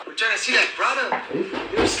trying to see that brother.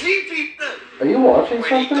 You're sleepy. Are you watching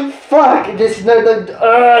something? Fuck! Just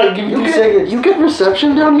give me 2 seconds. You get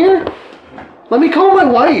reception down here? Let me call my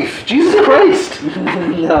wife. Jesus Christ.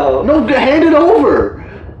 No. No, hand it over.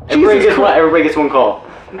 Everybody gets one call.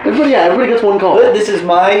 Everybody gets one call. This is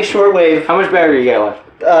my shortwave. How much battery you got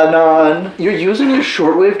left? None. You're using your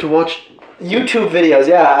shortwave to watch YouTube videos,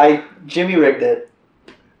 yeah. Jimmy rigged it.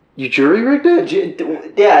 You jury rigged it?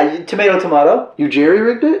 Tomato. You jerry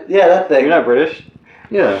rigged it? Yeah, that thing. You're not British?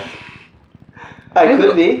 Yeah. I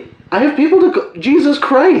could be. I have people to go. Jesus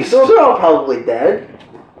Christ. Those are all probably dead.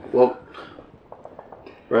 Well,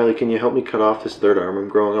 Riley, can you help me cut off this third arm I'm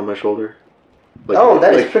growing on my shoulder?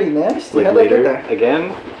 That is pretty nasty. Like How'd that get later? there?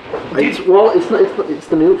 Again? It's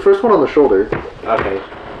the new first one on the shoulder. Okay.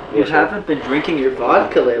 You haven't been drinking your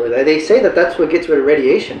vodka lately. They say that's what gets rid of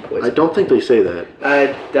radiation poisoning. I don't think they say that.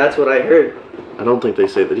 That's what I heard. I don't think they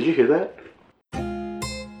say that. Did you hear that?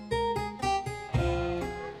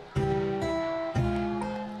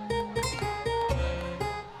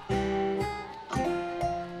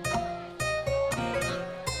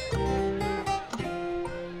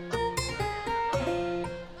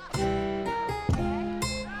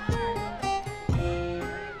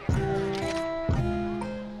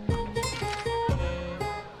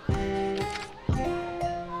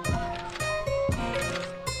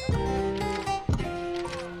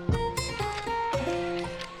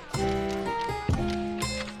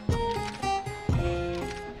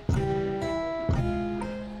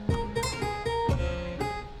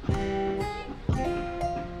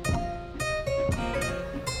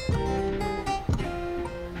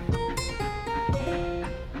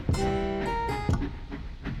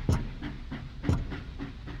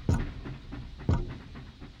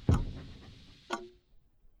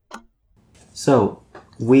 So,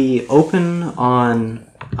 we open on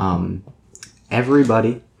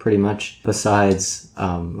everybody, pretty much, besides,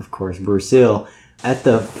 of course, Bruceil, at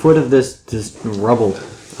the foot of this rubble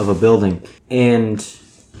of a building. And,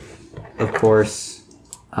 of course,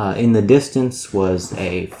 in the distance was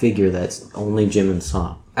a figure that only Jimin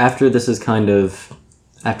saw. After this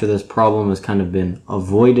problem has kind of been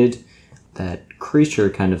avoided, that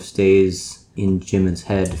creature kind of stays in Jimin's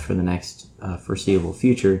head for the next foreseeable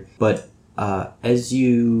future. But as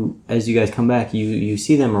you guys come back, you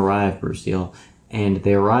see them arrive, Bruceil, and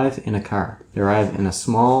they arrive in a car. They arrive in a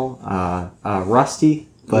small, rusty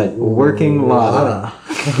but working Lada.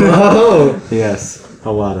 Oh, Yes,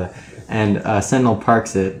 a Lada. And Sentinel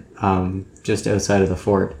parks it just outside of the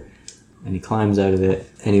fort, and he climbs out of it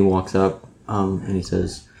and he walks up and he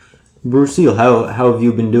says, "Bruceil, how have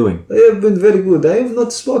you been doing?" I have been very good. I have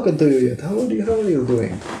not spoken to you yet. How are you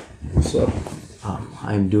doing? So,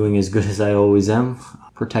 I'm doing as good as I always am.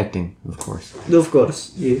 Protecting, of course. of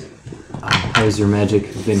course, yes. How's your magic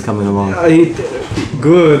been coming along?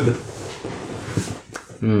 Good.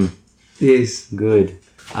 Yes. Good.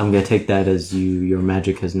 I'm gonna take that as your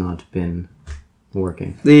magic has not been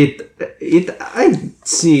working. I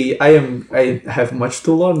see. I have much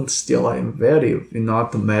to learn still. I am very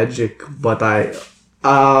not magic, but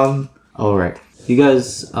All right. You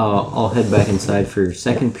guys all head back inside for your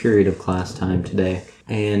second period of class time today,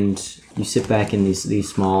 and you sit back in these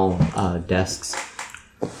small desks.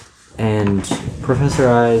 And Professor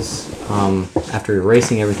Eyes, after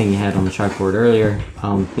erasing everything you had on the chalkboard earlier,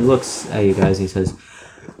 he looks at you guys and he says,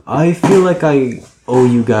 "I feel like I owe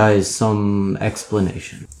you guys some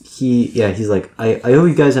explanation." He's like, I owe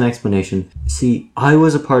you guys an explanation. See, I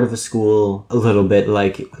was a part of a school a little bit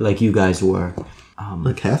like you guys were.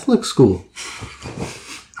 A Catholic school.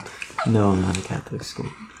 No, not a Catholic school.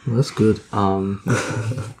 Well, that's good.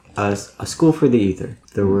 A school for the ether.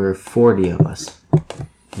 There were 40 of us,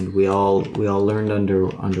 and we all learned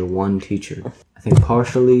under one teacher. I think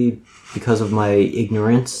partially because of my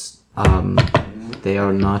ignorance, they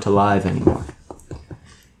are not alive anymore.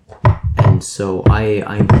 And so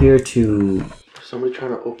I'm here to... Somebody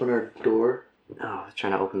trying to open our door? Oh,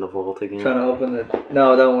 trying to open the vault again. trying to open it.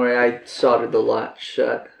 No, don't worry. I soldered the latch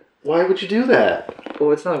shut. Why would you do that?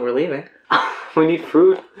 Oh, it's not. We're leaving. We need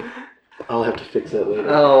food. I'll have to fix that later.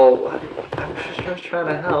 Oh, I'm just trying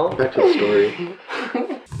to help. Back to the story.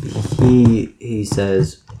 He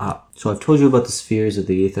says, so I've told you about the spheres of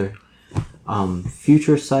the ether.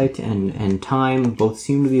 Future sight and time both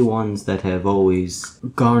seem to be ones that have always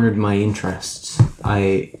garnered my interests.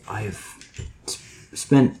 I've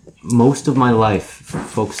spent most of my life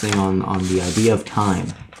focusing on the idea of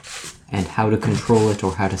time and how to control it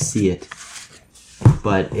or how to see it.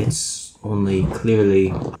 But it's only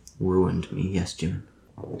clearly ruined me. Yes, Jimin.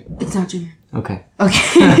 It's not Jimin. Okay.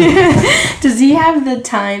 Okay. Does he have the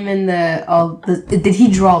time and did he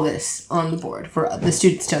draw this on the board for the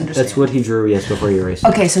students to understand? That's what he drew, yes, before you erased it.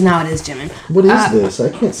 Okay, so now it is Jimin. What is this? I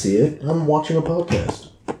can't see it. I'm watching a podcast.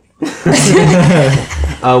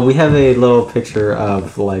 We have a little picture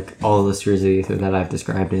of like all the spheres of ether that I've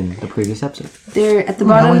described in the previous episode. There at the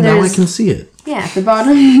bottom. Now I can see it. Yeah, at the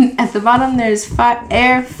bottom. At the bottom, there's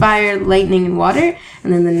air, fire, lightning, and water,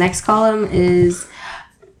 and then the next column is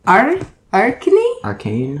arcane,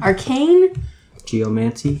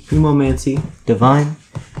 geomancy, hemomancy, divine,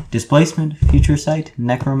 displacement, future sight,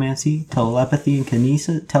 necromancy, telepathy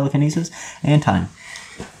and telekinesis, and time.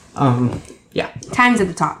 Yeah. Time's at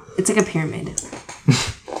the top. It's like a pyramid.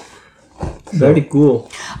 Very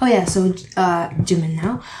cool. Oh yeah, so Jimin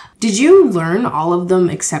now. Did you learn all of them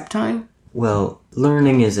except time? Well,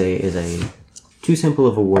 learning is a too simple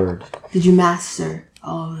of a word. Did you master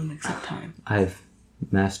all of them except time? I've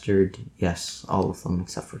mastered, yes, all of them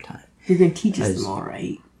except for time. You're gonna teach us them all,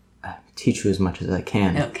 right? I teach you as much as I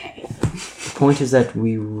can. Okay. The point is that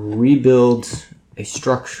we rebuild a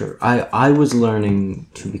structure. I was learning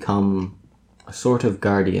to become a sort of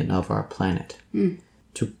guardian of our planet.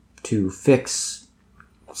 To fix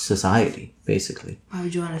society, basically. Why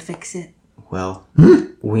would you want to fix it? Well,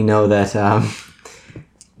 we know that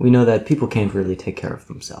people can't really take care of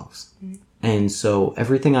themselves, and so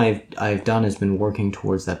everything I've done has been working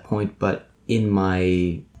towards that point. But in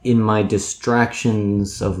my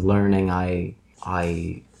distractions of learning,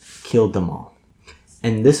 I killed them all,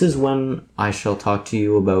 and this is when I shall talk to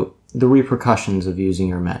you about the repercussions of using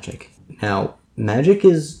your magic. Now, magic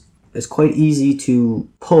is quite easy to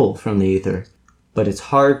pull from the ether, but it's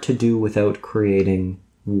hard to do without creating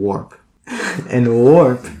warp. And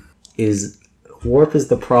warp is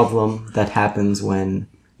the problem that happens when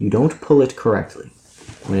you don't pull it correctly,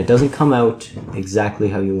 when it doesn't come out exactly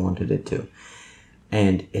how you wanted it to.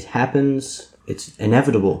 And it happens, it's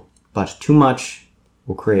inevitable, but too much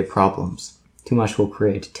will create problems. Too much will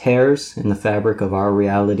create tears in the fabric of our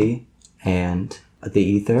reality and the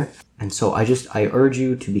ether. And so I urge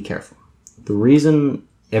you to be careful. The reason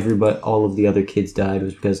all of the other kids died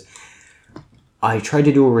was because I tried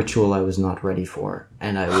to do a ritual I was not ready for,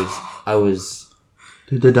 and I was.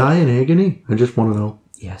 Did they die in agony? I just want to know.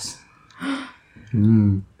 Yes.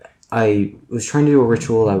 I was trying to do a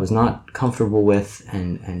ritual I was not comfortable with,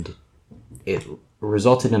 and it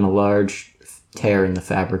resulted in a large tear in the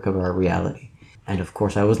fabric of our reality. And of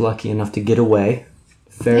course, I was lucky enough to get away,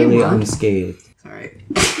 fairly unscathed. Alright.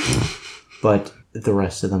 But the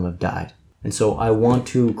rest of them have died. And so I want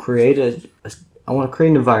to create an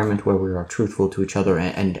environment where we are truthful to each other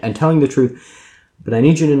and telling the truth. But I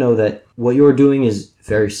need you to know that what you're doing is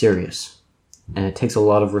very serious. And it takes a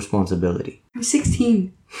lot of responsibility. I'm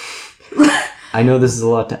 16. I know this is a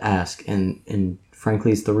lot to ask. And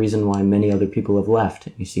frankly, it's the reason why many other people have left.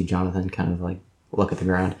 You see Jonathan kind of like look at the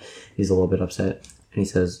ground. He's a little bit upset. And he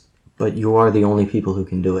says, but you are the only people who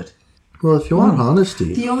can do it. Well, if you want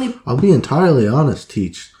honesty, I'll be entirely honest,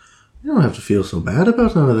 Teach. You don't have to feel so bad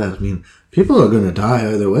about none of that. I mean, people are going to die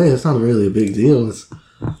either way. It's not really a big deal.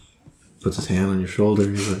 Puts his hand on your shoulder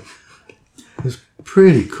and he's like, it's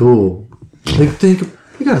pretty cool. Like, you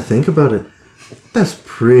got to think about it. That's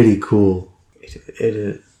pretty cool.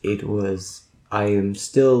 It was. I am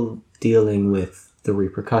still dealing with the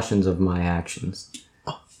repercussions of my actions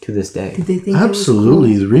to this day. Did they think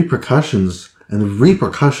absolutely, it was cool? the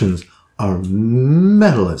repercussions are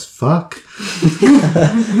metal as fuck.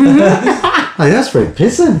 That's right,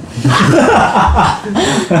 pissing.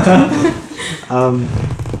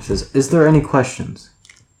 Says, is there any questions?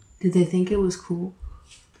 Did they think it was cool?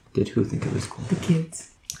 Did who think it was cool? The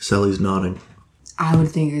kids. Selly's nodding. I would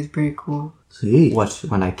think it was pretty cool. See? What,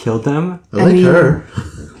 when I killed them? I mean, her.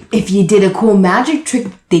 If you did a cool magic trick,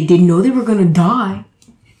 they didn't know they were gonna die.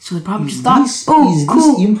 So they probably just thought, is cool.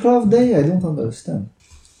 this improv day? I don't understand.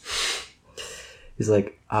 He's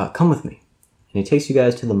like, come with me. And he takes you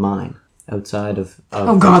guys to the mine outside of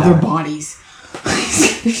Oh god, the their tower. bodies.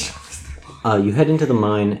 You head into the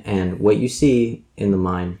mine, and what you see in the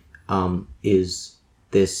mine is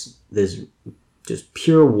this just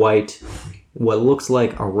pure white, what looks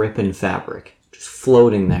like a rip in fabric, just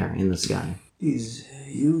floating there in the sky. Is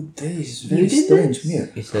very strange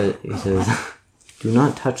mirror. He says, do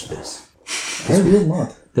not touch this. I will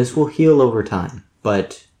not. This will heal over time,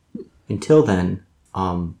 but until then,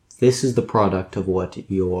 this is the product of what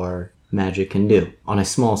your magic can do on a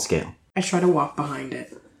small scale. I try to walk behind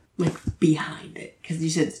it. Like, behind it. Because you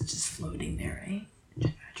said it's just floating there, right?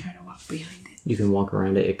 I try to walk behind it. You can walk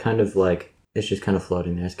around it. It kind of like, It's just kind of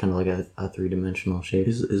floating there. It's kind of like a 3-dimensional shape.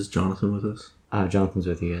 Is Jonathan with us? Jonathan's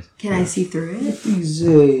with you guys. Can I see through it?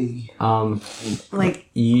 Easy. Like,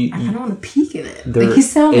 You, I kind of want to peek in it. There- Like,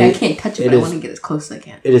 he's telling me I can't touch it, it but I is- want to get as close as I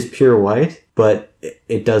can. it is pure white, but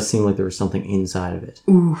it does seem like there was something inside of it.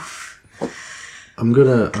 Oof. I'm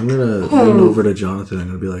gonna lean over to Jonathan. I'm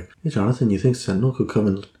gonna be like, "Hey, Jonathan, you think Sentinel could come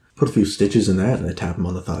and put a few stitches in that?" And I tap him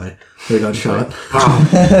on the thigh. They got shot.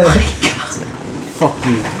 Fuck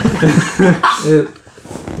you.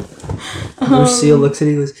 Bruceil looks at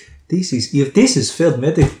it and goes, if this is failed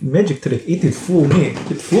magic trick, it will fool me.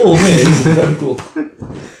 It fool me. It's very cool.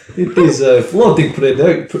 It is a floating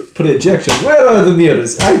projection. Where are the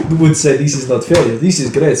mirrors? I would say this is not failure. This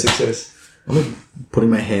is great success. I'm like putting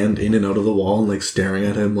my hand in and out of the wall and like staring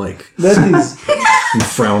at him like That is... and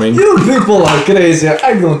frowning. You people are crazy.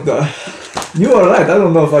 I don't know. You are right. I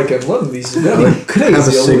don't know if I can learn this. Very crazy. I have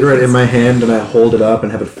a cigarette in my hand and I hold it up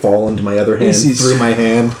and have it fall into my other hand This is- through my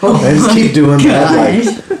hand. I just keep doing that,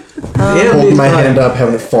 like holding my hand up,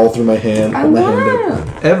 having it fall through my hand. I Hold my hand up.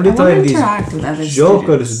 want to Every time these interact with other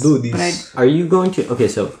jokers students, do but this. Are you going to... Okay,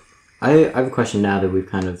 so I have a question now that we've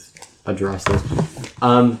kind of addressed this.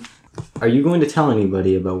 Are you going to tell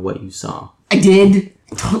anybody about what you saw? I did.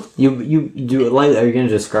 You do it like... Are you going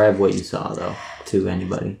to describe what you saw, though, to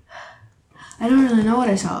anybody? I don't really know what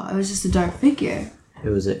I saw. It was just a dark figure. It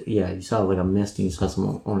was you saw like a mist and you saw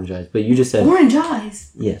some orange eyes. But you just said... Orange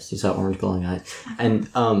eyes. Yes, you saw orange glowing eyes. And,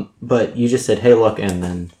 but you just said, hey, look, and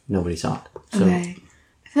then nobody saw it. So, Okay.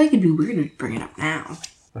 I feel like it'd be weird to bring it up now.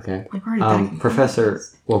 Okay. Like, we're already back in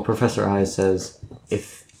Professor Eyes says,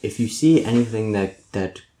 if you see anything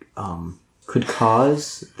that could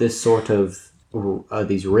cause this sort of,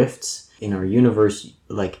 these rifts in our universe,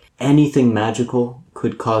 like anything magical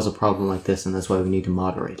could cause a problem like this, and that's why we need to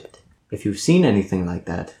moderate it. If you've seen anything like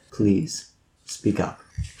that, please speak up.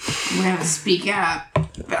 I'm gonna speak up,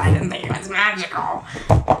 but I didn't think it was magical.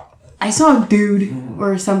 I saw a dude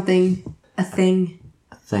or something, a thing.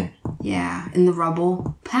 A thing. Yeah, in the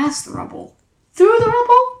rubble, past the rubble, through the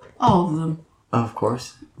rubble, all of them. Of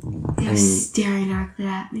course. They were staring directly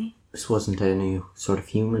at me. This wasn't any sort of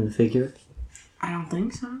human figure. I don't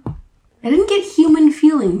think so. I didn't get human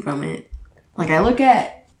feeling from it. Like, I look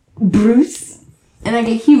at Bruce, and I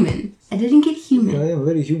get human. I didn't get human. I am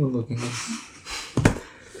very human looking.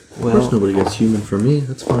 Of course nobody gets human for me.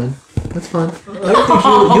 That's fine. That's fine. I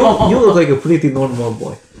think you look like a pretty normal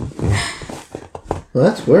boy. Well,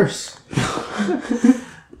 that's worse.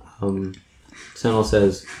 Sentinel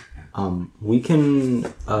says, we can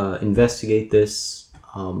investigate this He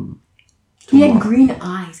tomorrow. had green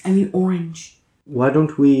eyes. I mean, orange. Why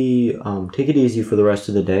don't we take it easy for the rest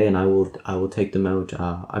of the day, and I will take them out.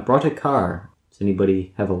 I brought a car. Does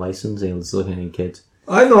anybody have a license? Hey, let's look at any kids.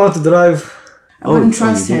 I know how to drive. I wouldn't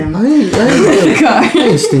trust him. I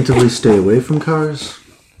instinctively stay away from cars.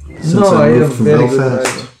 Since No, I moved am from very good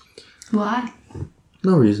Belfast. driver. Why?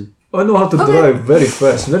 No reason. I know how to drive very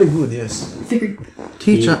fast. Very good, yes. Figured.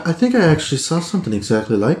 Teach, I think I actually saw something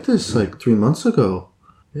exactly like this like 3 months ago.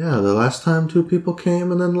 Yeah, the last time 2 people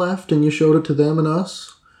came and then left and you showed it to them and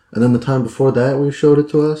us. And then the time before that we showed it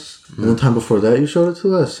to us. And the time before that you showed it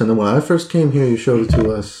to us. And then when I first came here you showed it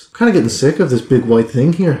to us. I'm kind of getting sick of this big white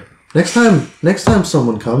thing here. Next time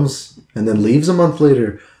someone comes and then leaves a month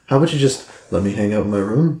later, how about you just let me hang out in my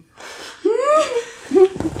room?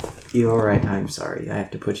 You're alright, I'm sorry. I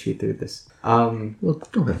have to put you through this. Well,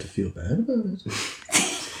 don't have to feel bad about it.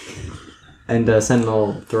 And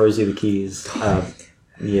Sentinel throws you the keys.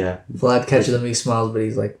 Yeah. Vlad catches him, he smiles, but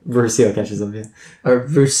he's like... Bruceil catches them, yeah. Or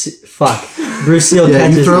Bruceil Yeah,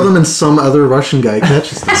 catches you throw them and some other Russian guy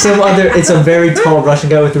catches them. it's a very tall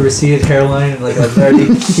Russian guy with a receded hairline and like a very...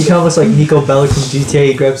 He kind of looks like Nico Bellic from GTA.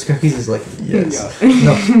 He grabs cookies, he's like, yes.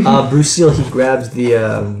 No, Bruceil, he grabs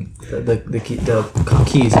the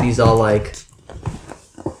keys and he's all like,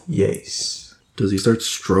 yes. Does he start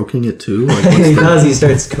stroking it too? Like, He does, he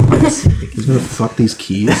starts caressing. he's gonna fuck these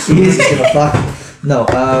keys? He's gonna fuck... No,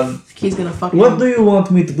 He's gonna fuck what him. do you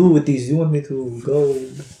want me to do with these? You want me to go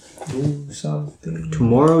do something?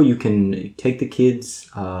 Tomorrow you can take the kids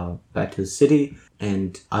back to the city,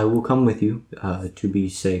 and I will come with you to be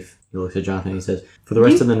safe. He looks at Jonathan and he says, for the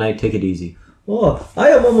rest of the night, take it easy. Oh, I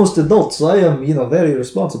am almost adult, so I am, very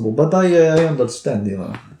responsible. But I understand,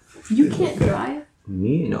 You can't drive.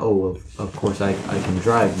 Me? No, well, of course I can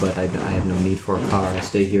drive, but I have no need for a car. I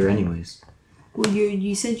stay here anyways. Well,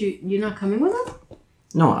 you said you're not coming with him?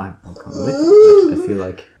 No, I'm coming with you, but I feel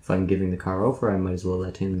like if I'm giving the car over, I might as well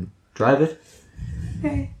let him drive it.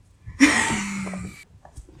 Okay.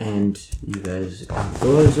 And you guys,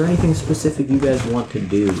 well, is there anything specific you guys want to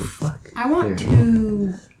do? I want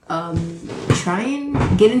to try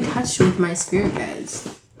and get in touch with my spirit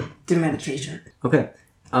guides through meditation. Okay.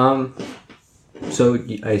 So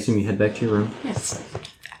I assume you head back to your room. Yes.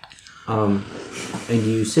 And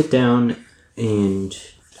you sit down, and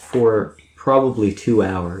for probably 2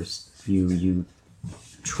 hours, you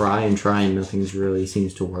try and nothing's really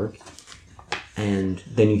seems to work. And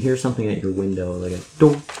then you hear something at your window, like a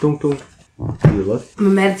dong, dong, dong. Do you look? My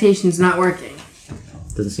meditation's not working.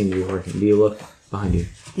 Doesn't seem to be working. Do you look behind you?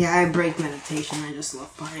 Yeah, I break meditation. I just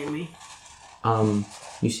look behind me.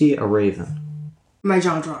 You see a raven. My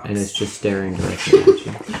jaw drops. And it's just staring directly at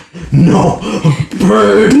you. No!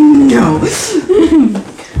 Bird! No.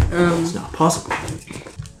 It's not possible.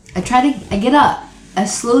 I get up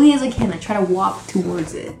as slowly as I can. I try to walk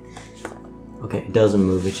towards it. Okay, it doesn't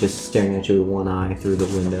move. It's just staring at you with one eye through the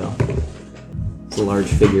window. It's a large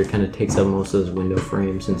figure. It kind of takes up most of this window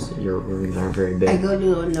frame since your rooms aren't very big. I go to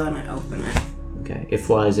the window and I open it. Okay, it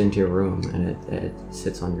flies into your room and it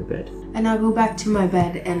sits on your bed. And I go back to my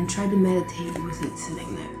bed and try to meditate with it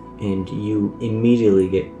sitting there. And you immediately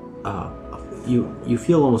get, you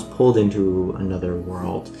feel almost pulled into another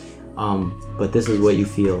world. But this is what you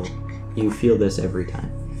feel. You feel this every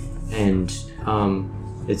time. And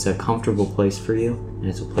it's a comfortable place for you. And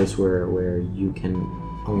it's a place where you can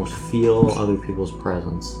almost feel other people's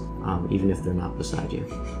presence, even if they're not beside you.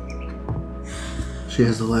 She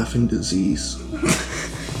has the laughing disease.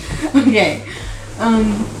 Okay.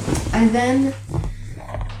 I then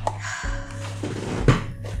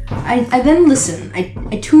listen.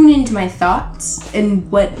 I tune into my thoughts and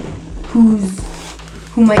who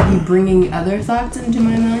might be bringing other thoughts into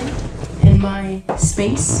my mind in my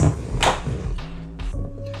space.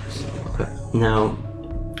 Okay. Now,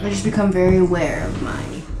 I just become very aware of my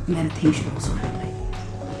meditational surroundings.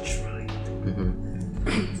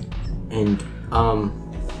 and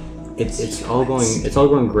it's all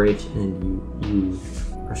going great, and you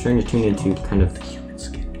are starting to tune into kind of the human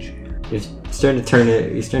skin chair. You're starting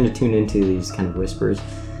to tune into these kind of whispers,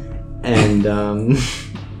 and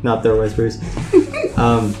not their whispers.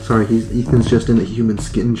 Sorry, Ethan's just in the human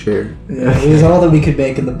skin chair. Yeah, it was all that we could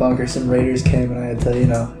make in the bunker. Some raiders came, and I had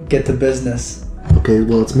to, get to business. Okay,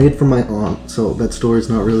 well, it's made from my aunt, so that story's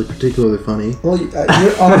not really particularly funny. Well,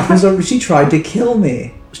 your aunt was she tried to kill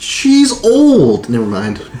me. She's old! Never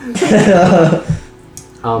mind.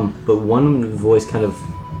 But one voice kind of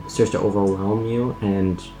starts to overwhelm you,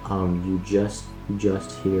 and you just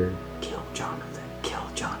hear kill Jonathan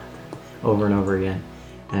over and over again,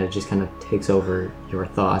 and it just kind of takes over your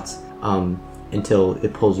thoughts until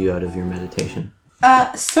it pulls you out of your meditation.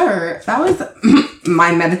 Sir, that was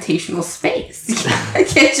my meditational space. I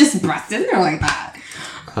can't just bust in there like that.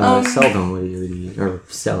 Seldom, what do you, or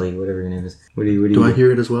Selly, whatever your name is. What do you Do I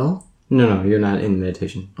hear it as well? No, you're not in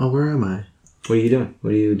meditation. Oh, where am I? What are you doing?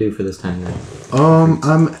 What do you do for this time then?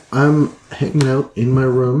 I'm hanging out in my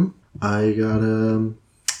room. I got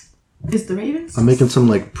Is the ravens? I'm making some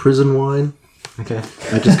prison wine. Okay.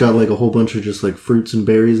 I just got a whole bunch of just fruits and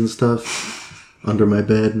berries and stuff under my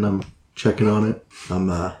bed, and I'm checking on it.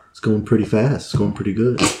 It's going pretty fast. It's going pretty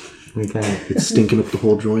good. Okay. It's stinking up the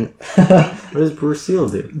whole joint. What does Bruceil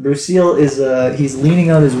do? Bruceil is he's leaning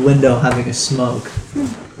out his window having a smoke.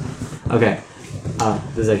 Okay.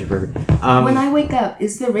 This is actually perfect. When I wake up,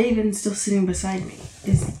 is the raven still sitting beside me?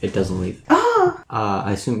 It doesn't leave. Oh!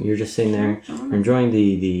 I assume you're just sitting there. You're enjoying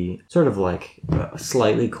the sort of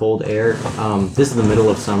slightly cold air. This is the middle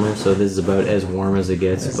of summer, so this is about as warm as it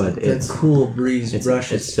gets. But it's a cool breeze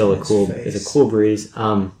brushes. It's still a cool breeze.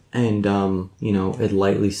 And it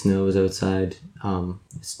lightly snows outside.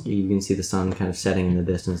 You can see the sun kind of setting in the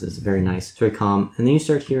distance. It's very nice. It's very calm. And then you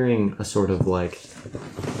start hearing a sort of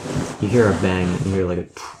you hear a bang, and you hear a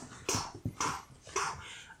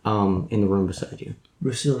in the room beside you.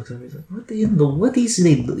 Bruceil looks over. He's like, what is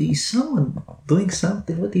it? Is someone doing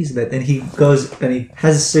something? What is that? And he goes and he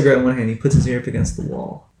has a cigarette in one hand. He puts his ear up against the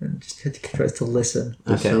wall and just tries to listen.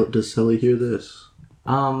 Does Selly hear this?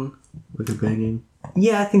 With the banging?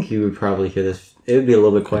 Yeah, I think you would probably hear this. It would be a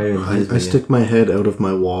little bit quieter than his. I stick my head out of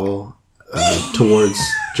my wall towards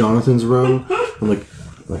Jonathan's room. I'm like,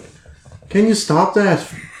 can you stop that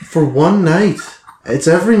for one night? It's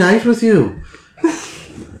every night with you.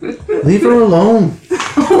 Leave her alone.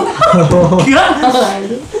 Oh,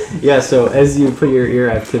 God. Yeah, so as you put your ear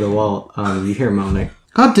up to the wall, you hear moaning.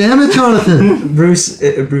 God damn it, Jonathan!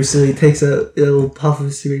 Bruceil takes a little puff of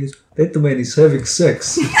his cigarette. He goes, that man is having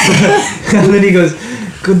sex. And then he goes,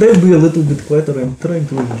 could that be a little bit quieter? I'm trying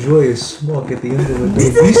to enjoy a smoke at the end of the day.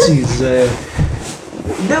 This is,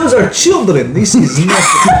 those are children. This is not...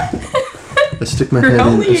 I stick my head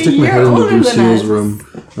in Bruceil's room.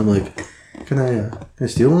 I'm like, Can I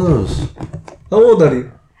steal one of those? How old are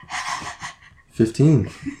you? 15.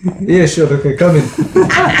 Yeah, sure. Okay, come in.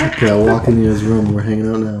 Okay, I'll walk into his room. We're hanging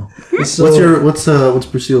out now. So, What's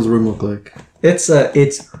Bruceil's room look like? It's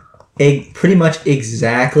pretty much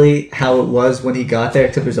exactly how it was when he got there,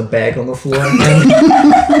 except there's a bag on the floor.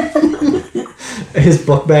 His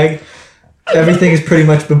book bag. Everything has pretty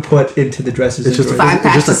much been put into the dressers. It's just 5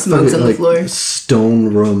 packs of smokes on the floor.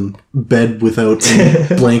 Stone room bed without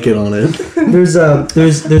a blanket on it. There's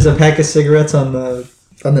a pack of cigarettes on the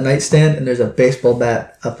nightstand, and there's a baseball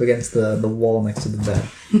bat up against the wall next to the bed.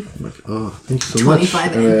 I'm like, oh, thank you so much.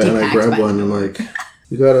 25 And I grab one and I'm like,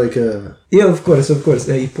 you got like a... Yeah, of course.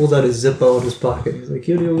 And he pulls out his Zippo out of his pocket. He's like,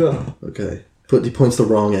 here you go. Okay. He points the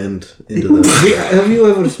wrong end into the... Have you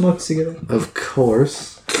ever smoked a cigarette? Of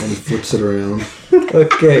course. And he flips it around.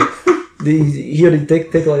 Okay. Here,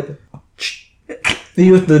 take a lighter.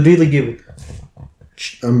 You have to really give it.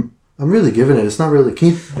 I'm really giving it. It's not really...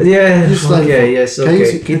 Can you... Yeah, Just like... yes,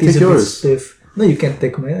 okay. Can you take yours? Stiff. No, you can't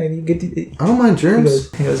take mine. You get it. I don't mind germs.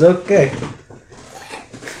 He goes, okay.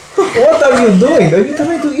 What are you doing? Are you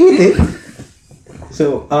trying to eat it?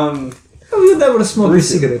 So, Have you never smoked a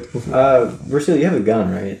cigarette before? Bruceil, you have a gun,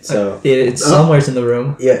 right? So, It's somewhere in the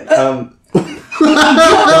room. yeah.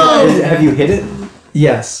 Have you hit it?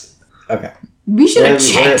 Yes. Okay. We should have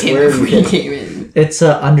checked him where before you he hit came in. It's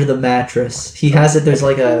under the mattress. He has it. There's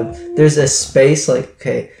a space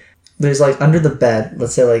there's like under the bed.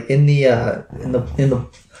 Let's say like in the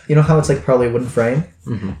you know how it's like probably a wooden frame.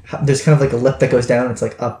 Mm-hmm. There's kind of like a lip that goes down. It's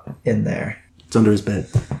like up in there. It's under his bed.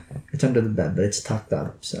 It's under the bed, but it's tucked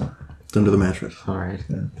up. So It's under the mattress. All right.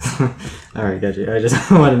 All right, gotcha. I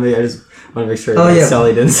just want to make sure Oh, that yeah.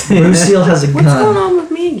 Selly didn't say that. Bruceil has a gun. What's going on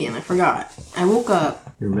with me again? I forgot. I woke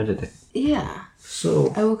up. You're meditating. Yeah.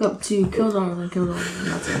 So I woke up to Killzone and Killzone, and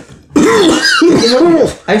that's it.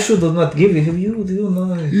 I should not give him. You do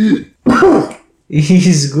not.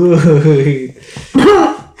 He's good.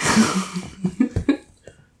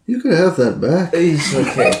 You could have that back. He's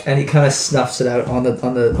okay. And he kind of snuffs it out on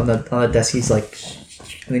the desk. He's like,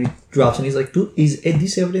 and then he drops and he's like, dude, is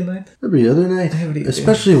this every night? Every other night.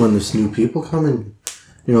 Especially when there's new people coming.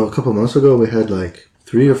 You know, a couple months ago we had like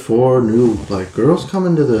 3 or 4 new like girls come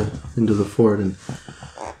into the fort, and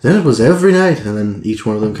then it was every night, and then each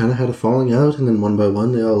one of them kind of had a falling out, and then one by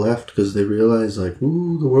one they all left because they realized like,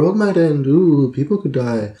 ooh, the world might end, ooh, people could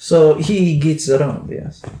die. So he gets around,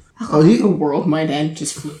 yes. Oh, The world might end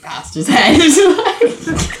just flew past his head.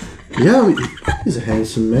 yeah, he's a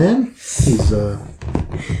handsome man. He's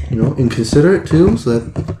inconsiderate too, so that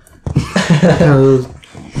kind of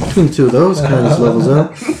between the two of those kind of levels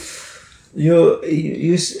out.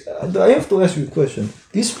 I have to ask you a question.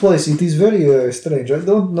 This place, it is very strange. I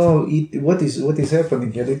don't know what is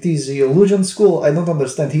happening here. It is the illusion school. I don't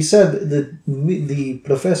understand. He said that the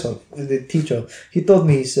professor, the teacher, he told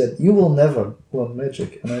me, he said, you will never learn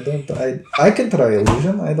magic. And I can try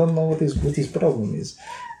illusion. I don't know what his problem is.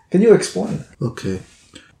 Can you explain? Okay.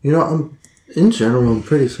 You know, in general, I'm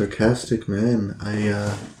pretty sarcastic, man.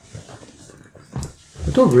 I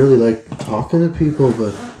don't really like talking to people,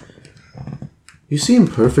 but you seem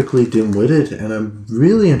perfectly dim-witted, and I'm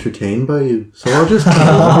really entertained by you, so I'll just come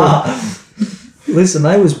over. Listen,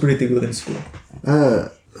 I was pretty good in school.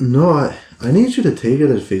 No, I need you to take it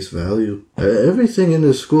at face value. Everything in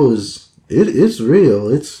this school it's real.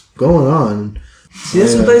 It's going on.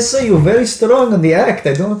 Yes, but I say you're very strong in the act.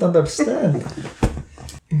 I don't understand.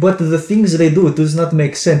 But the things they do, it does not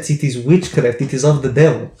make sense. It is witchcraft. It is of the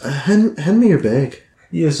devil. Hand me your bag.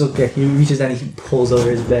 Yes, okay. He reaches down and he pulls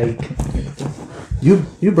over his bag.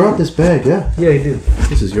 You brought this bag, yeah? Yeah, I did.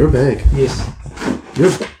 This is your bag. Yes.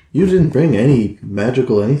 You didn't bring any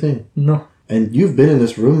magical anything. No. And you've been in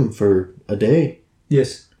this room for a day.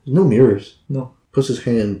 Yes. No mirrors. No. Puts his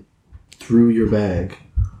hand through your bag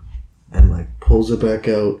and like pulls it back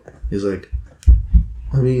out. He's like,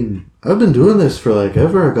 I mean, I've been doing this for like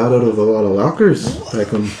ever. I got out of a lot of lockers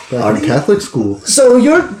back in Catholic school. So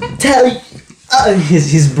you're telling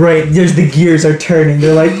his brain, there's the gears are turning.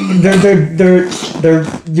 They're like they're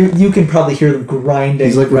you can probably hear them grinding.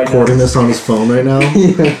 He's like right recording now. this on his phone right now.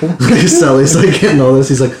 Sally's like getting all this.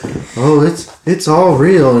 He's like, oh, it's all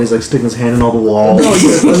real, and he's like sticking his hand in all the walls. No,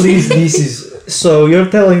 at least this is. So you're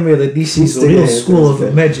telling me that this is a real school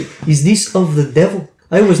of magic? Is this of the devil?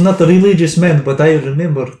 I was not a religious man, but I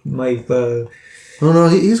remember my. Oh no,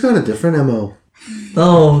 he's got a different MO.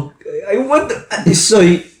 Oh, I wonder. So.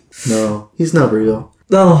 No, he's not real.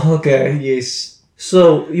 Oh, okay, yes.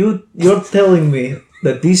 So you're telling me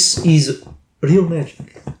that this is real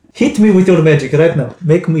magic? Hit me with your magic right now.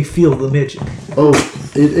 Make me feel the magic. Oh,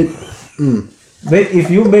 If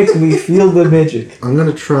you make me feel the magic. I'm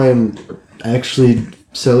gonna try and actually.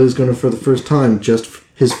 Selly's gonna, for the first time,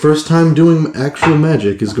 his first time doing actual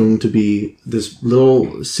magic is going to be this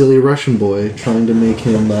little silly Russian boy trying to make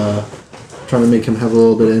him have a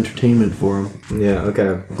little bit of entertainment for him. Yeah.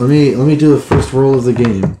 Okay. Let me do the first roll of the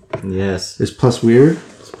game. Yes. Is plus weird?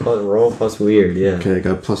 It's roll plus weird. Yeah. Okay, I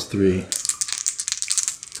got +3.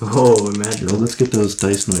 Oh, imagine. Well, let's get those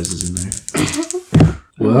dice noises in there.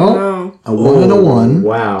 Well, No. a 1 and a 1.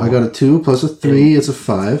 Wow. I got a 2 plus a 3. It's a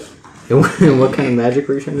 5. And what kind of magic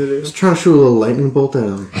were you trying to do? Just trying to shoot a little lightning bolt at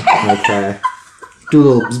him. Okay. Do a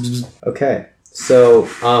little. Bzz, bzz. Okay. So,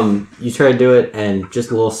 you try to do it, and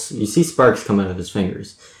just you see sparks come out of his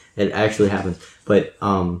fingers. It actually happens, but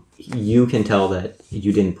you can tell that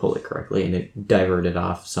you didn't pull it correctly, and it diverted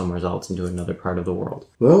off somewhere else into another part of the world.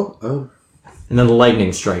 Well, And then the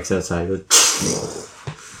lightning strikes outside.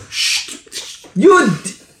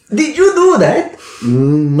 Did you do that?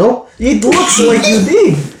 nope. It looks like you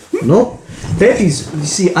did. Nope. That is, you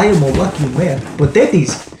see, I am a lucky man. But that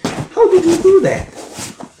is, how did you do that?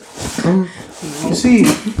 You see,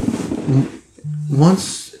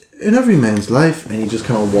 once in every man's life, and he just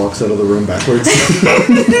kind of walks out of the room backwards.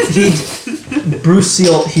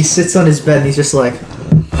 Bruceil, he sits on his bed and he's just like,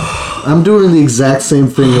 I'm doing the exact same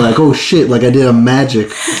thing, like, oh shit, like I did a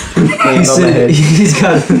magic.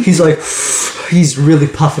 he's really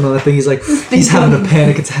puffing on the thing. He's like, he's having a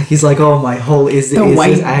panic attack. He's like, oh my whole, is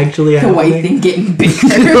this actually happening? The white thing getting bigger.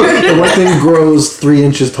 The white thing grows 3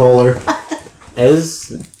 inches taller. As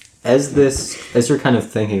you're kind of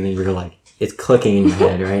thinking that you're like, it's clicking in your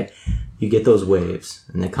head, right? You get those waves,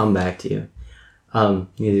 and they come back to you. You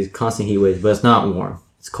get these constant heat waves, but it's not warm.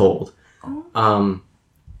 It's cold.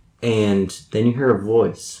 And then you hear a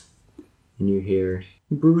voice, and you hear,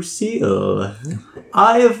 Bruceil,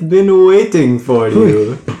 I have been waiting for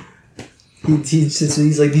you.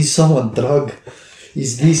 He's like, is someone drug?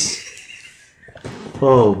 Is this...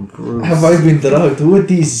 Oh, Bruce. Have I been drugged?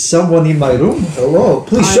 What is someone in my room? Hello,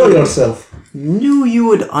 please show yourself. Knew you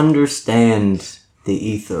would understand the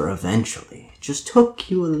ether eventually. It just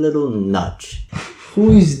took you a little nudge.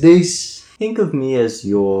 Who is this? Think of me as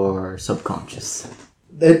your subconscious.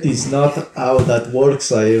 That is not how that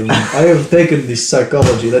works. I have taken this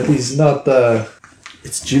psychology. That is not.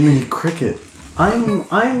 It's Jiminy Cricket.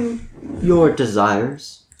 I'm your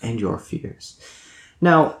desires and your fears.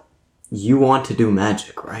 Now, you want to do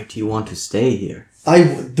magic, right? You want to stay here.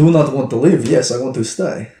 I do not want to leave. Yes, I want to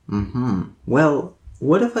stay. Well,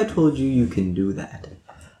 what if I told you you can do that?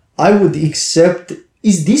 I would accept.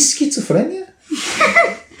 Is this schizophrenia?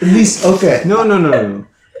 This okay? No.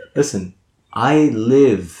 Listen, I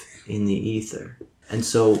live in the ether, and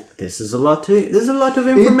so there's a lot of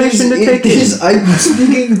information to take in. I'm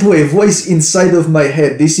speaking to a voice inside of my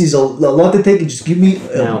head. This is a lot to take in. Just give me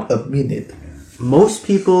a minute. Most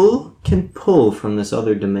people can pull from this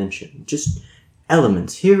other dimension, just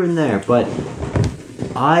elements here and there, but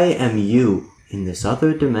I am you in this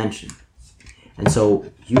other dimension. And so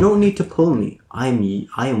you don't need to pull me. I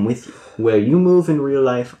am with you. Where you move in real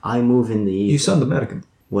life, I move in the ether. You sound American.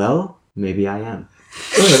 Well, maybe I am.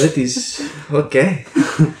 Oh, that is okay.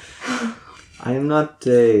 I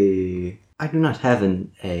do not have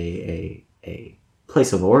a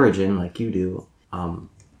place of origin like you do.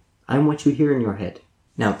 I'm what you hear in your head.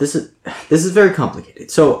 Now, this is very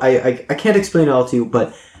complicated. So I can't explain it all to you,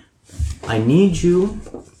 but I need you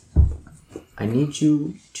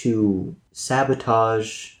to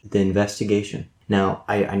sabotage the investigation. Now,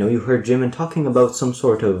 I know you heard Jimin talking about some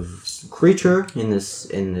sort of creature in the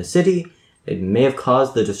city. It may have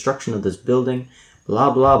caused the destruction of this building.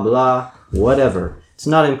 Blah blah blah. Whatever. It's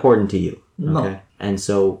not important to you. Okay? No. And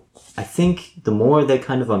so I think the more they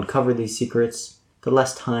kind of uncover these secrets, the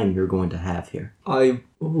less time you're going to have here.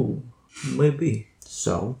 Maybe.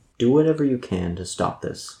 So do whatever you can to stop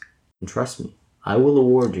this. And trust me, I will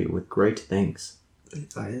award you with great things.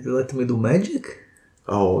 Let me do magic?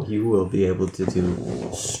 Oh, you will be able to do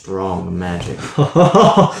strong magic.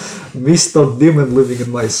 Mr. Demon living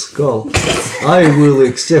in my skull. I will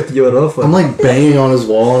accept your offer. I'm like banging on his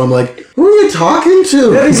wall, and I'm like, who are you talking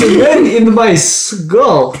to? There is a man in my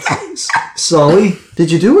skull. Sully.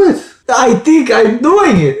 Did you do it? I think I'm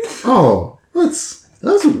doing it. Oh, that's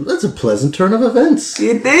a pleasant turn of events.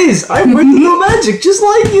 It is. I'm going to do magic just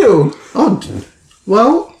like you. Oh,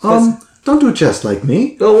 well, don't do just like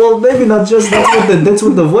me. Oh, well, maybe not just. That's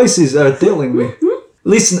what the voices are telling me.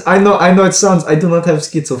 Listen, I know it sounds. I do not have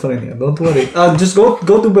schizophrenia. Don't worry. Just go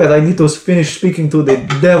to bed. I need to finish speaking to the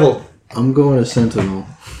devil. I'm going to Sentinel.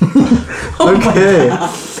 Okay.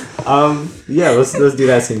 Yeah, let's do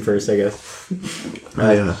that scene first, I guess.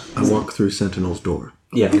 I walk through Sentinel's door.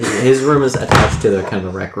 Yeah, his room is attached to the kind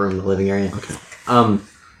of the rec room, the living area. Okay.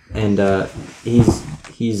 And he's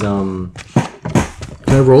Can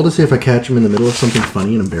I roll to see if I catch him in the middle of something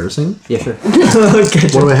funny and embarrassing? Yeah, sure. What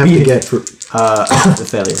do I have to get for? The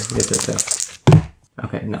failure. You have to fail.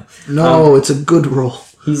 Okay, no. No, it's a good roll.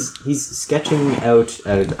 He's sketching out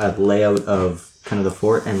a layout of kind of the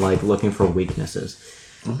fort and like looking for weaknesses.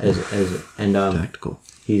 Tactical.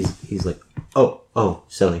 He's like, oh,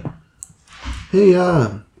 Selly. Hey,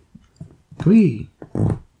 can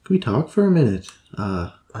we talk for a minute?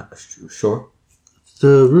 Sure.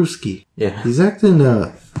 The Ruski. Yeah. He's acting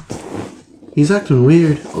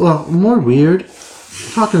weird. Well, more weird.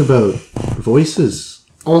 Talking about voices.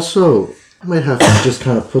 Also, I might have to just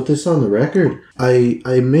kind of put this on the record. I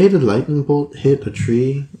made a lightning bolt hit a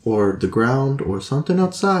tree or the ground or something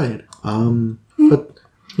outside. But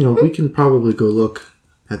we can probably go look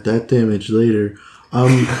at that damage later.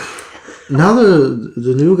 Now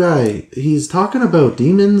the new guy, he's talking about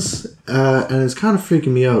demons, and it's kind of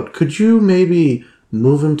freaking me out. Could you maybe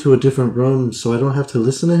move him to a different room so I don't have to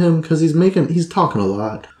listen to him? Because he's talking a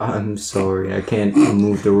lot. I'm sorry, I can't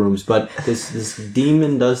move the rooms, but this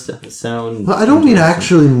demon does sound... Well, I don't mean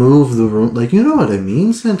actually move the room. Like, you know what I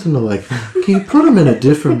mean, Sentinel? Like, can you put him in a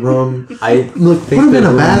different room? Put him in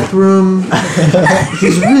a bathroom.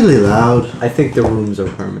 He's really loud. I think the rooms are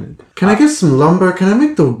permanent. Can I get some lumber? Can I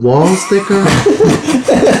make the walls thicker?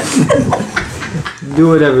 Do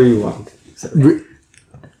whatever you want.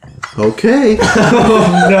 Okay.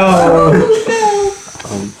 Oh no!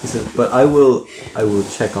 He says, but I will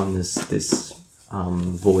check on this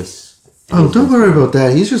voice. Oh, don't worry about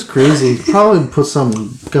that. He's just crazy. Probably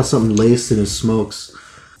got something laced in his smokes.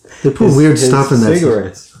 They put weird stuff in that.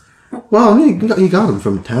 Cigarettes. Well, I mean, you got him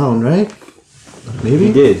from town, right? Maybe.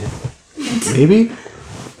 He did. Maybe.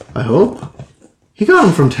 I hope. He got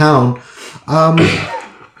him from town. And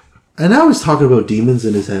now he's talking about demons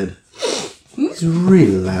in his head. He's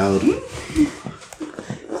really loud.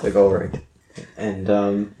 It's like, alright. And,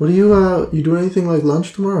 What do you do anything like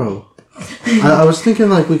lunch tomorrow? I was thinking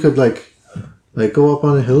like we could like go up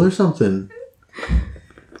on a hill or something.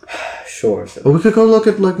 Sure. Or we could go look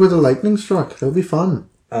at like where the lightning struck. That would be fun.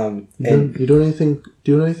 You doing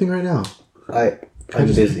anything right now? I'm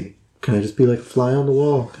busy. Can I just be like a fly on the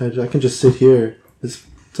wall? I can just sit here. It's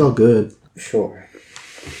all good. Sure.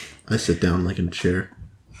 I sit down like in a chair.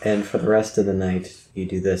 And for the rest of the night, you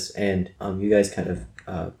do this, and you guys kind of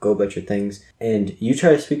go about your things, and you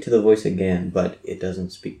try to speak to the voice again, but it doesn't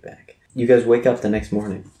speak back. You guys wake up the next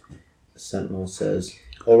morning. The Sentinel says,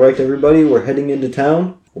 alright everybody, we're heading into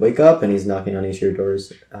town. Wake up, and he's knocking on each of your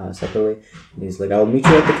doors separately. And he's like, I'll meet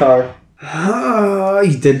you at the car.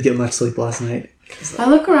 You did get much sleep last night. I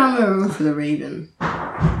look around my room for the raven.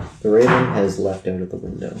 The raven has left out of the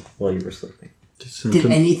window while you were sleeping. Did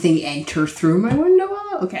anything enter through my window?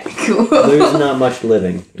 Okay, cool. There's not much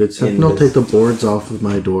living. Did Sentinel take the boards off of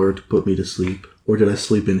my door to put me to sleep? Or did I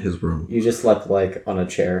sleep in his room? You just slept like on a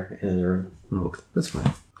chair in his room. Oh, that's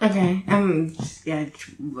fine. Okay,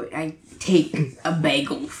 I take a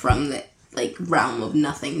bagel from the realm of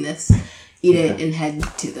nothingness, eat it, and head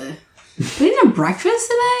to the. We didn't have breakfast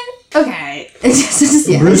today. Okay,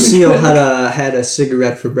 Bruceil had a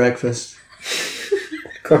cigarette for breakfast.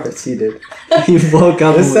 Of course he did. He woke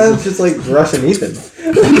up. This sounds just like Russian Ethan.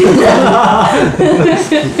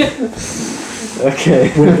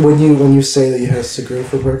 Okay. When you say that you had a cigarette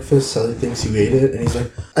for breakfast, Sally thinks you ate it, and he's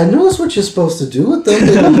like, I know that's what you're supposed to do with them.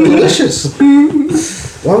 They're delicious.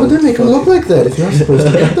 Why would they make them look like that if you're not supposed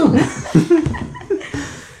to get them?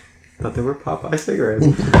 Thought they were Popeye cigarettes.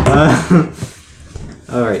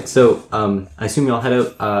 Alright, so I assume y'all head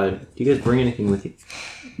out. Do you guys bring anything with you?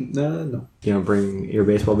 No. You don't bring your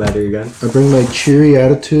baseball bat or your gun? I bring my cheery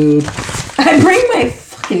attitude. I bring my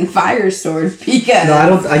fucking fire sword because.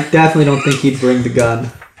 No, I definitely don't think he'd bring the gun.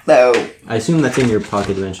 No. I assume that's in your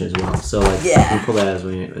pocket dimension as well. So like, you can pull that as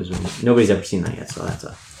when nobody's ever seen that yet. So that's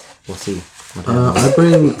we'll see. What happens. I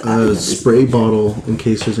bring a spray bottle in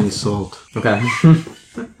case there's any salt. Okay.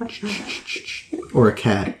 Or a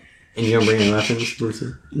cat. And you don't bring any weapons,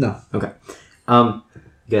 Bruceil? No. Okay.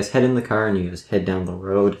 You guys head in the car and you guys head down the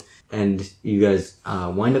road, and you guys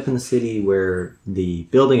wind up in the city where the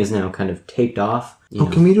building is now kind of taped off.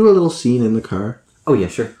 Can we do a little scene in the car? Oh yeah,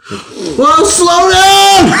 sure. Whoa, slow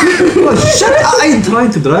down! Shut up! I am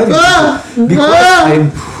trying to drive you. Because I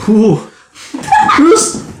am poor.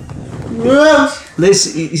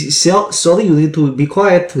 Sorry, you need to be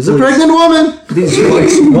quiet. It's a pregnant woman! This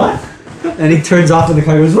is what? And he turns off in the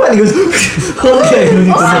car and goes, what? He goes, okay,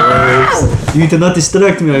 you need to not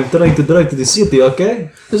distract me. I'm trying to drive to the city, okay?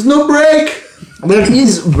 There's no brake! There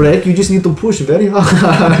is brake, you just need to push very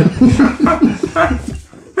hard.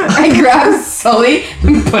 I grab Sully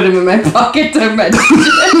and put him in my pocket to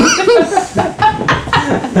meditation.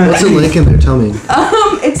 What's it like in there? Tell me.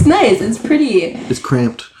 It's nice. It's pretty. It's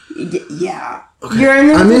cramped. Yeah. Okay. You're in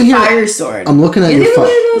there I'm with in a here. fire sword. I'm looking at your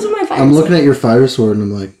I'm looking at your fire sword and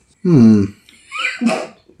I'm like,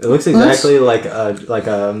 It looks exactly like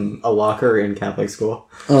a locker in Catholic school.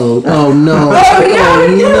 Oh no.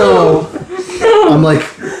 No. I'm like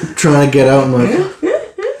trying to get out. I'm like,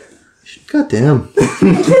 God damn.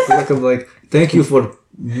 I'm like, thank you for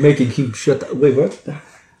making him shut up. Wait, what?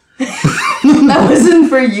 That wasn't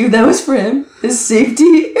for you. That was for him. His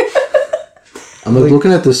safety. I'm like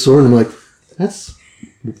looking at this sword and I'm like, that's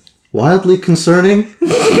wildly concerning.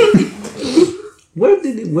 Where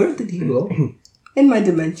did he go? In my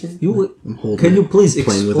dimension. Can you please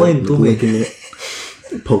explain to me?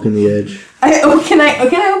 Poking the edge. Can I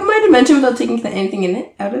open my dimension without taking anything in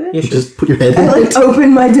it out of it? Yeah, just put your head in it.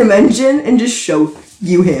 Open my dimension and just show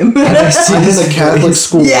you him. I'm in a Catholic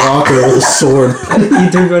school locker with a sword. He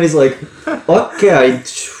turns around, he's like, okay,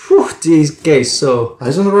 okay, so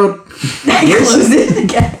eyes on the road. I close it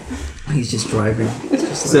again. He's just driving.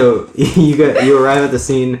 So you arrive at the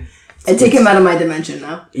scene. I take him out of my dimension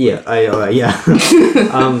now. Yeah,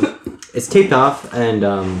 it's taped off, and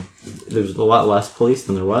there's a lot less police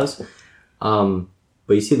than there was.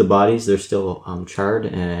 But you see the bodies; they're still charred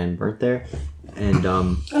and burnt there. And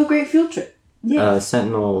oh, great field trip! Yeah.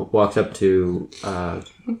 Sentinel walks up to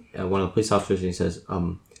one of the police officers and he says,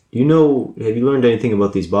 have you learned anything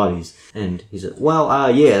about these bodies? And he said,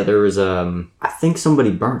 well, yeah, there was I think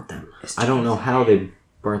somebody burnt them. I don't know how they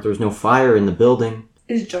burnt. There was no fire in the building.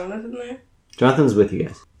 Is Jonathan there? Jonathan's with you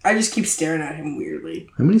guys. I just keep staring at him weirdly.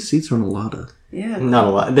 How many seats are in a Lada? Yeah. Not a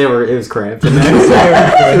lot. It was cramped.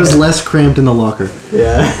 It was less cramped in the locker.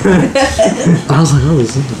 Yeah. I was like, oh,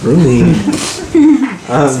 this is roomy.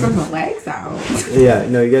 It's from the legs out. Yeah,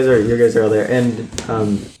 no, you guys are all there. And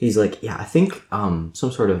he's like, yeah, I think some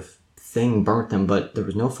sort of thing burnt them, but there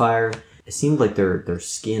was no fire. It seemed like their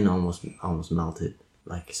skin almost melted.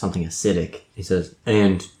 Like something acidic. He says,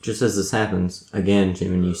 and just as this happens, again,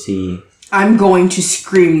 Jimin, you see... I'm going to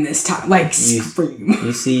scream this time. Scream.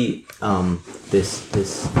 You see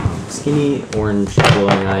this skinny, orange,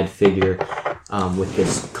 glowing-eyed figure with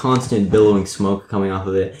this constant billowing smoke coming off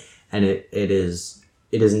of it. And it is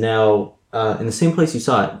now in the same place you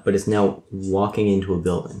saw it, but it's now walking into a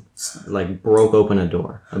building. Like, broke open a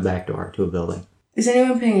back door to a building. Is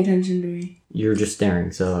anyone paying attention to me? You're just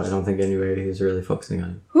staring, so I don't think anybody is really focusing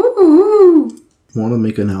on you. Ooh. Want to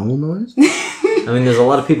make an owl noise? I mean, there's a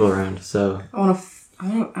lot of people around, so... I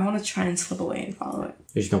want to try and slip away and follow it.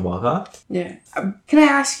 You're just gonna walk off? Yeah. Can I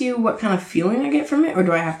ask you what kind of feeling I get from it, or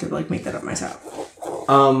do I have to, make that up myself?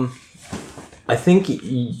 I think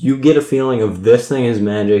you get a feeling of this thing is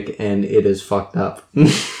magic and it is fucked up.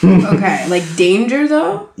 Okay, danger,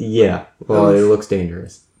 though? Yeah. Well, it looks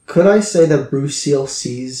dangerous. Could I say that Bruceil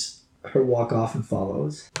sees her walk off and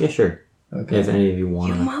follows? Yeah, sure. Okay. If any of you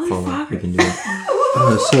want to follow, you can do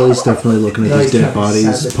it. Sully's definitely looking at these dead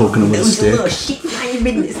bodies, poking them with a stick.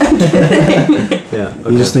 Yeah.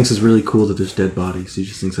 Okay. He just thinks it's really cool that there's dead bodies. He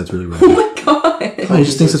just thinks that's really rad. Oh my god. Oh, he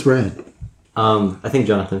just thinks it's rad. I think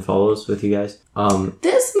Jonathan follows with you guys.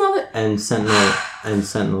 This mother... And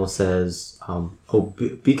Sentinel says, oh,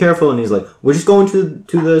 be careful. And he's like, we're just going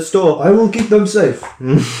to the store. I will keep them safe.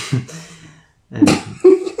 And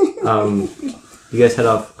you guys head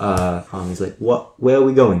off. He's like, "What? Where are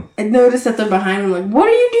we going?" I noticed that they're behind him. What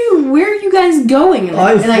are you doing? Where are you guys going? And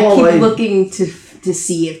I keep looking to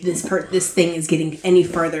see if this thing is getting any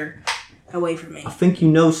further away from me. I think you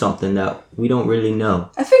know something that we don't really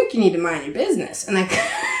know. I think you need to mind your business. And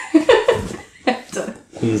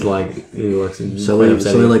He's like, he looks at Sully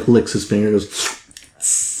licks his finger and goes...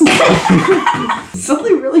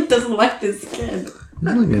 Sully really doesn't like this kid.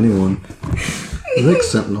 Not like anyone. He likes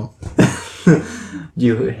Sentinel.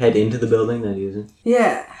 You head into the building that he's in.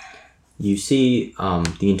 Yeah. You see,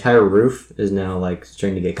 the entire roof is now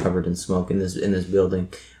starting to get covered in smoke in this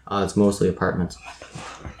building. It's mostly apartments.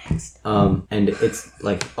 And it's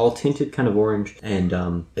all tinted kind of orange, and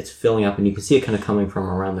it's filling up, and you can see it kind of coming from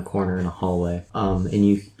around the corner in a hallway. And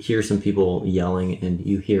you hear some people yelling, and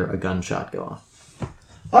you hear a gunshot go off.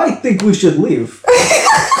 I think we should leave.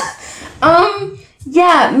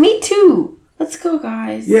 Yeah, me too. Let's go,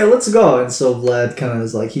 guys. Yeah, let's go. And so Vlad kind of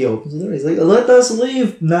is he opens the door. He's like, let us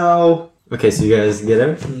leave now. Okay, so you guys get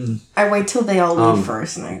out? I wait till they all leave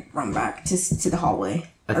first, and I run back to the hallway.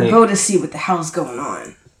 or go to see what the hell's going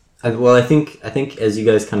on. I think as you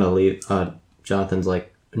guys kind of leave, Jonathan's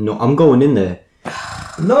like, no, I'm going in there.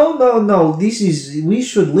 No. We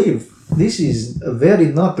should leave. This is very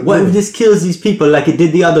not good. What if this kills these people like it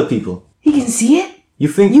did the other people? You can see it? You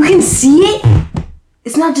think... You can see it?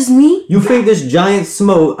 It's not just me? You think this giant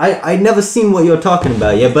smoke... I never seen what you're talking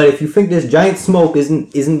about yet, but if you think this giant smoke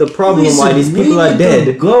isn't the problem why these people are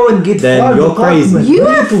dead, go and get then you're crazy. You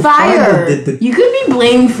are fired. You could be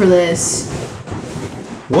blamed for this.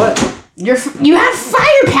 What? You have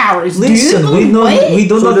fire powers, Listen, dude. we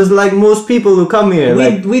don't So there's like most people who come here.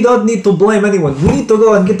 We don't need to blame anyone. We need to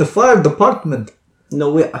go and get the fire department.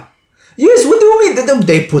 No, we... Yes, what do you mean?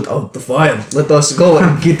 They put out the fire. Let us go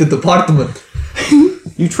and get the department.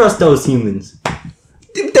 You trust those humans?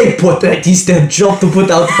 They put that. It's their job to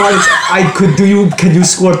put out fires. Can you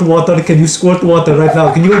squirt water? Can you squirt water right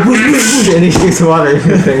now? Can you? And he shoots water in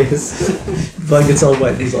your face. Bug gets all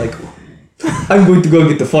wet. He's like, I'm going to go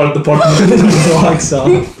get the fire department. And then he walks off.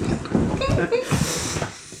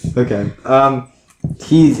 Okay.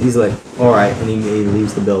 He's like, all right, and he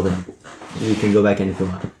leaves the building. You can go back in if you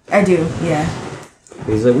want. I do, yeah.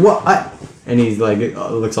 He's like, what? And he's like,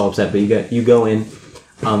 looks all upset. But you go in,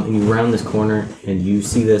 and you round this corner, and you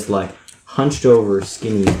see this like hunched over,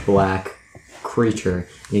 skinny black creature.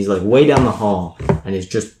 And he's like way down the hall, and it's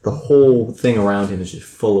just the whole thing around him is just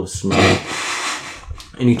full of smoke.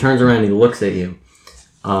 And he turns around and he looks at you,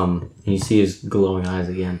 and you see his glowing eyes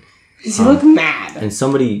again. Does he look mad? And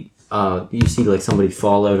somebody, you see like somebody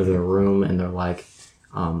fall out of their room, and they're like,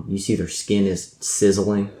 you see their skin is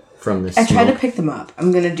sizzling from this. I try to pick them up.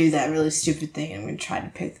 I'm gonna do that really stupid thing. I'm gonna try to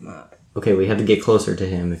pick them up. Okay, we have to get closer to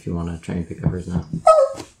him if you want to try and pick up his now.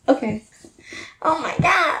 Okay. Oh my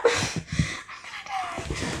god.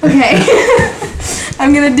 I'm gonna die. Okay.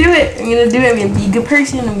 I'm gonna do it. I'm gonna be a good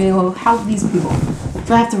person. I'm gonna go help these people.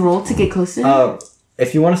 Do I have to roll to get close to them?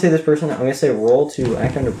 If you want to say this person, I'm gonna say roll to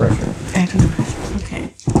act under pressure. Act under pressure.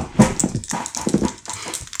 Okay.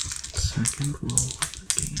 Second roll.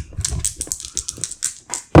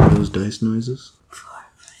 Those dice noises. 4,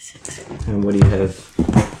 5, 6. And what do you have?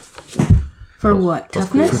 For what?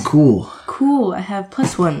 Toughness? For cool. Cool. I have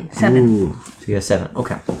 +1. 7. Ooh. So you got 7.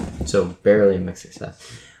 Okay. So barely a mixed success.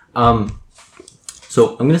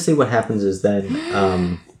 So I'm gonna say what happens is that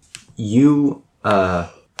you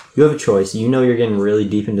have a choice. You know you're getting really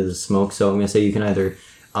deep into the smoke, so I'm gonna say you can either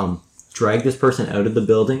drag this person out of the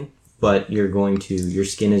building, but your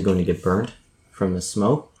skin is going to get burnt from the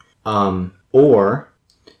smoke, or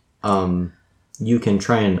you can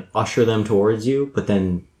try and usher them towards you, but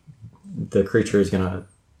then the creature is gonna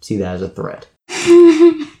see that as a threat.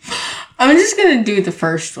 I'm just gonna do the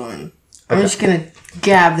first one. Okay. I'm just gonna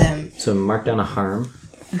gab them. So mark down a harm.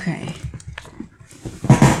 Okay.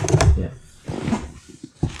 Yeah.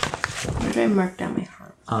 Where do I mark down my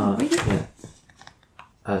harm? Right here?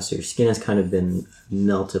 Yeah. So your skin has kind of been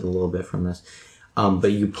melted a little bit from this.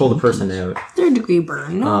 But you pull the person out. 3rd degree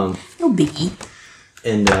burn. No biggie.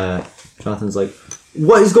 And Jonathan's like,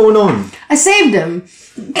 what is going on? I saved him.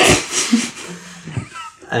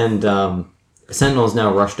 And Sentinel's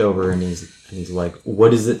now rushed over and he's like,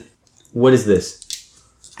 what is it? What is this?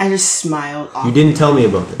 I just smiled. You didn't tell me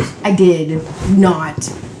about this. I did not.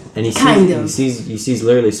 And he sees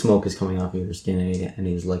literally smoke is coming off of your skin, and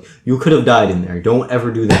he's like, you could have died in there. Don't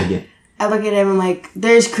ever do that again. I look at him and I'm like,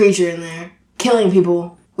 there's a creature in there killing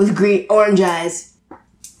people with orange eyes.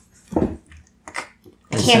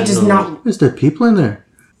 I can't just not. Is there people in there?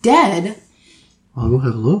 Dead? I'll go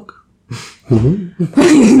have a look.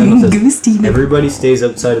 Goosey. Everybody stays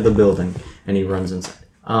outside of the building, and he runs inside.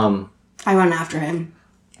 I run after him.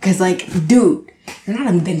 Because, dude, you're not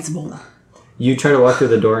invincible. You try to walk through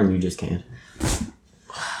the door, and you just can't.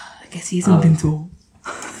 I guess he's invincible.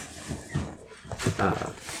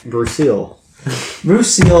 Bruceil.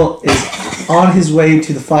 Bruceil is on his way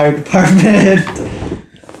to the fire department.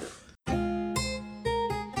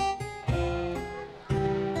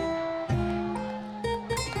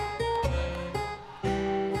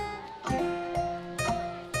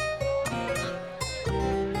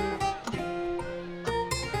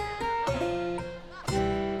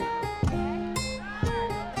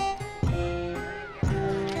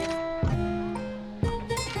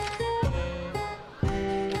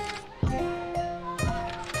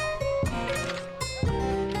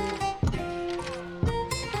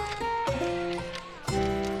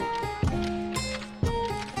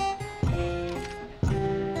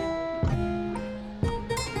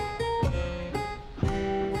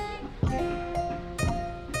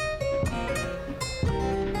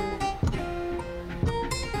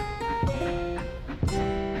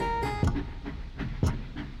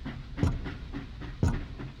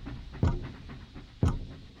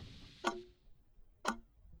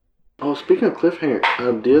 Oh, speaking of cliffhanger,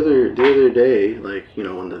 the other day, like, you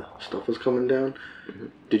know, when the stuff was coming down,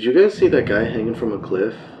 did you guys see that guy hanging from a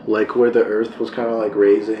cliff? Like, where the earth was kind of, like,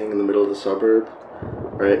 raising in the middle of the suburb?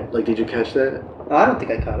 Right? Like, did you catch that? Oh, I don't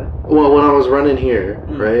think I caught it. Well, when I was running here,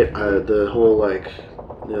 right, the whole, like,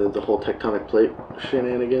 the whole tectonic plate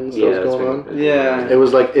shenanigans that was going on. Yeah. It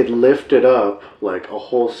was like, it lifted up, like, a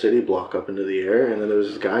whole city block up into the air, and then there was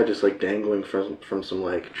this guy just, like, dangling from some,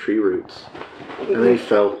 like, tree roots. And then he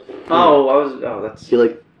fell. That's... He,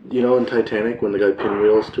 like, you know in Titanic when the guy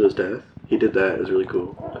pinwheels to his death? He did that. It was really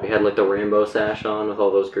cool. He had, like, the rainbow sash on with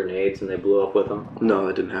all those grenades, and they blew up with him. No,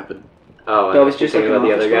 that didn't happen. Oh, No, it was just like about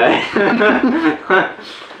the other guy.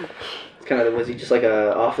 It's kind of, was he just like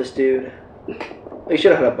a office dude? He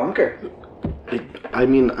should have had a bunker. I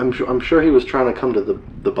mean, I'm sure he was trying to come to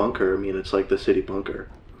the bunker. I mean, it's like the city bunker.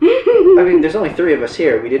 I mean, there's only 3 of us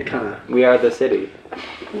here. We did kind of... We are the city.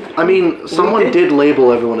 I mean, someone did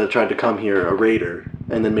label everyone that tried to come here a raider,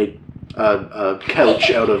 and then made a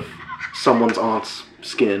couch out of someone's aunt's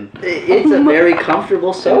skin. It's a very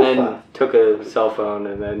comfortable sofa. And then took a cell phone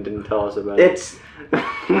and then didn't tell us about it.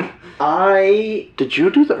 I Did you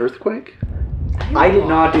do the earthquake? did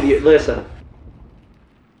not do the... Listen,